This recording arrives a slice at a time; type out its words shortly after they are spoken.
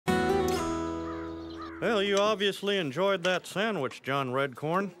Well, you obviously enjoyed that sandwich, John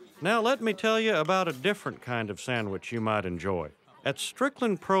Redcorn. Now let me tell you about a different kind of sandwich you might enjoy. At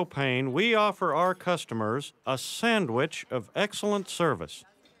Strickland Propane, we offer our customers a sandwich of excellent service.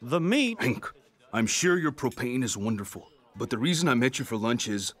 The meat... Hank, I'm sure your propane is wonderful, but the reason I met you for lunch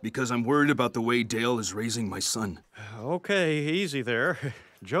is because I'm worried about the way Dale is raising my son. Okay, easy there.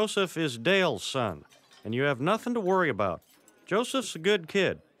 Joseph is Dale's son, and you have nothing to worry about. Joseph's a good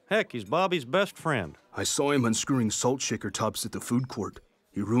kid. Heck, he's Bobby's best friend. I saw him unscrewing salt shaker tops at the food court.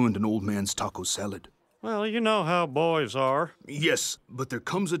 He ruined an old man's taco salad. Well, you know how boys are. Yes, but there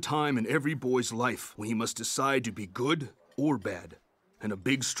comes a time in every boy's life when he must decide to be good or bad. And a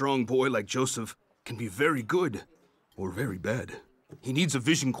big, strong boy like Joseph can be very good or very bad. He needs a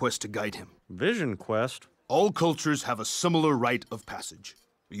vision quest to guide him. Vision quest? All cultures have a similar rite of passage.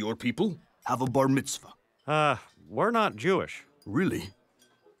 Your people have a bar mitzvah. We're not Jewish. Really?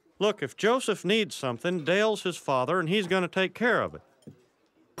 Look, if Joseph needs something, Dale's his father, and he's gonna take care of it.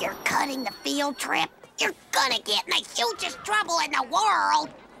 You're cutting the field trip? You're gonna get in the hugest trouble in the world!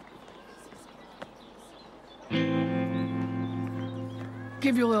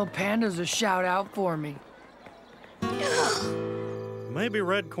 Give your little pandas a shout out for me. Maybe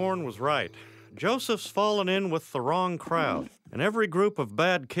Redcorn was right. Joseph's fallen in with the wrong crowd, and every group of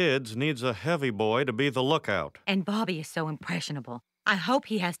bad kids needs a heavy boy to be the lookout. And Bobby is so impressionable. I hope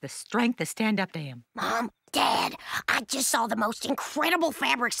he has the strength to stand up to him. Mom, Dad, I just saw the most incredible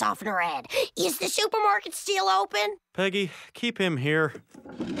fabric softener ad. Is the supermarket still open? Peggy, keep him here.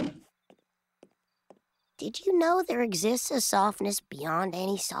 Did you know there exists a softness beyond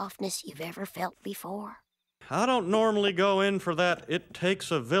any softness you've ever felt before? I don't normally go in for that it takes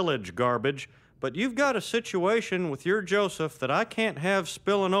a village garbage, but you've got a situation with your Joseph that I can't have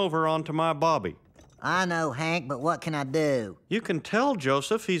spilling over onto my Bobby. I know, Hank, but what can I do? You can tell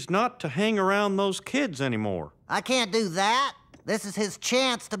Joseph he's not to hang around those kids anymore. I can't do that. This is his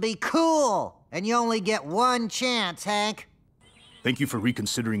chance to be cool. And you only get one chance, Hank. Thank you for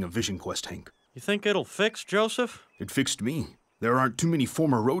reconsidering a vision quest, Hank. You think it'll fix Joseph? It fixed me. There aren't too many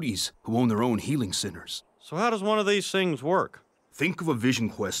former roadies who own their own healing centers. So how does one of these things work? Think of a vision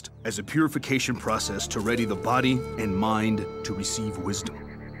quest as a purification process to ready the body and mind to receive wisdom.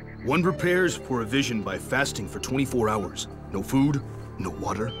 One prepares for a vision by fasting for 24 hours. No food, no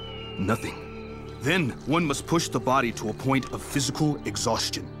water, nothing. Then one must push the body to a point of physical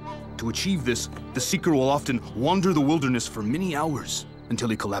exhaustion. To achieve this, the seeker will often wander the wilderness for many hours until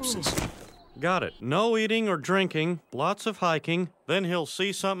he collapses. Got it. No eating or drinking, lots of hiking, then he'll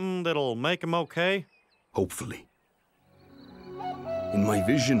see something that'll make him okay? Hopefully. In my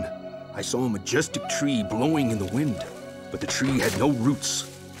vision, I saw a majestic tree blowing in the wind, but the tree had no roots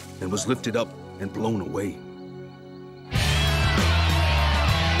and was lifted up and blown away.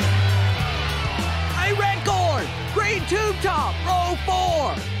 Hey, Redcorn! Green tube top, row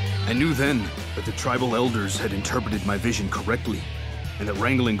 4! I knew then that the tribal elders had interpreted my vision correctly, and that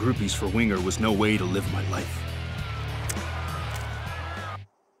wrangling groupies for Winger was no way to live my life.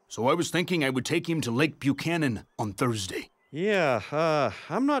 So I was thinking I would take him to Lake Buchanan on Thursday. Yeah,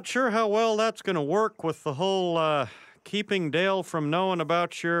 I'm not sure how well that's gonna work with the whole, keeping Dale from knowing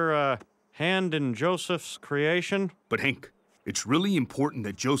about your, hand in Joseph's creation. But Hank, it's really important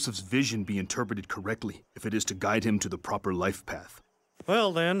that Joseph's vision be interpreted correctly if it is to guide him to the proper life path.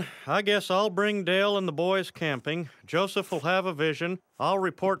 Well then, I guess I'll bring Dale and the boys camping. Joseph will have a vision. I'll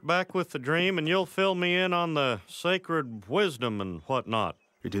report back with the dream, and you'll fill me in on the sacred wisdom and whatnot.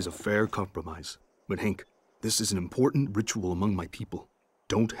 It is a fair compromise. But Hank, this is an important ritual among my people.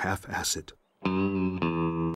 Don't half-ass it.